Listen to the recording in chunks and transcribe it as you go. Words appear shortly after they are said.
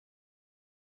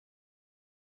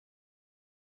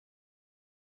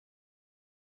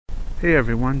Hey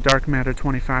everyone,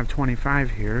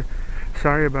 Darkmatter2525 here.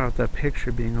 Sorry about the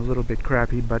picture being a little bit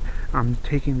crappy, but I'm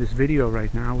taking this video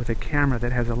right now with a camera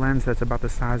that has a lens that's about the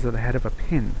size of the head of a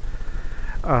pin.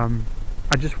 I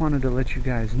just wanted to let you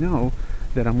guys know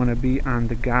that I'm going to be on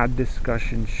the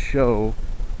GodDiscussion show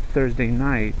Thursday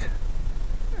night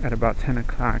at about 10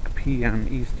 o'clock p.m.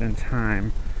 Eastern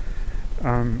Time.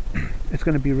 It's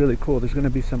going to be really cool. There's going to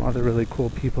be some other really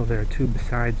cool people there too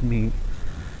besides me.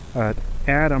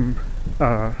 Adam,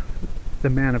 the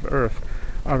man of Earth,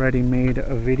 already made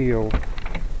a video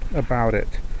about it.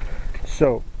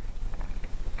 So,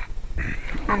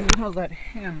 I'm going to let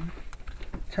him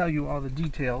tell you all the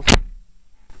details.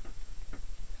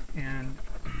 And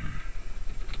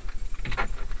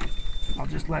I'll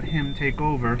just let him take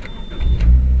over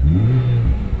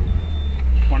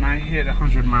when I hit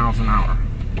 100 miles an hour.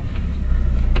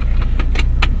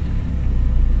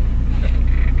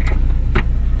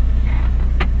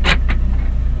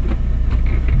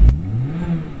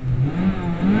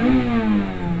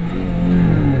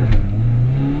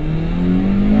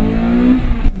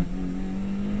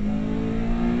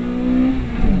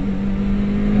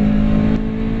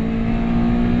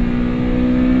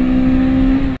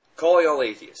 Out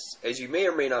Atheist. As you may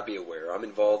or may not be aware, I'm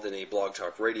involved in a blog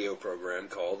talk radio program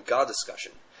called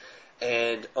GodDiscussion.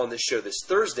 And on this show this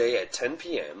Thursday at 10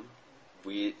 p.m.,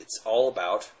 it's all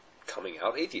about coming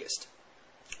out atheist.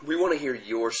 We want to hear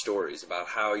your stories about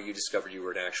how you discovered you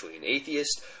were actually an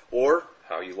atheist or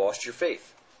how you lost your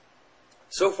faith.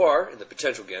 So far, in the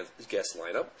potential guest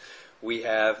lineup, we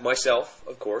have myself,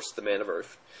 of course, the man of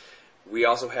Earth. We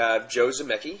also have Joe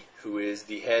Zamecki, who is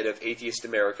the head of Atheist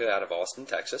America out of Austin,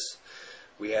 Texas.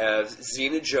 We have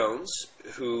Zena Jones,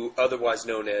 who otherwise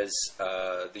known as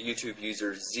the YouTube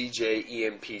user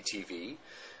ZJemptv.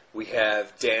 We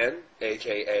have Dan,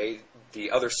 a.k.a. the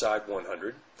Other Side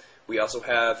 100. We also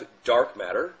have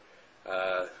Darkmatter,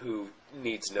 who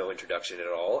needs no introduction at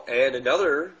all, and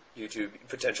another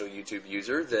potential YouTube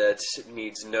user that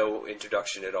needs no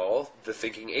introduction at all, the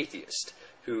Thinking Atheist,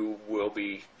 who will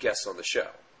be guests on the show.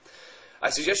 I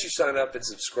suggest you sign up and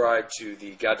subscribe to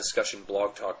the GodDiscussion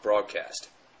blog talk broadcast.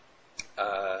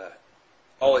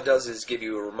 All it does is give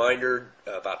you a reminder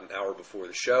about an hour before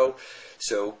the show,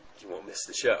 so you won't miss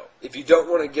the show. If you don't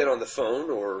want to get on the phone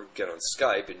or get on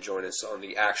Skype and join us on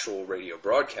the actual radio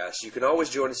broadcast, you can always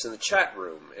join us in the chat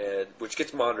room, which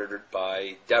gets monitored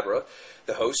by Deborah,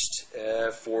 the host,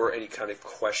 for any kind of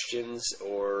questions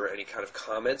or any kind of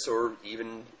comments or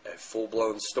even a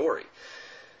full-blown story.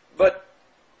 But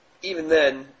even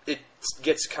then, it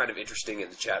gets kind of interesting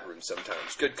in the chat room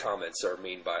sometimes. Good comments are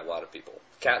made by a lot of people.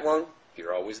 Catlung,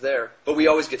 you're always there. But we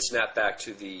always get snapped back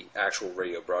to the actual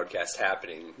radio broadcast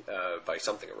happening by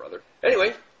something or other.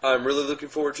 Anyway, I'm really looking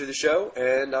forward to the show,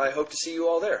 and I hope to see you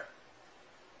all there.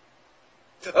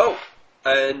 Oh,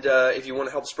 and if you want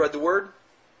to help spread the word,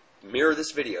 mirror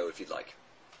this video if you'd like.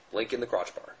 Link in the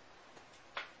crotch bar.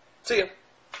 See ya.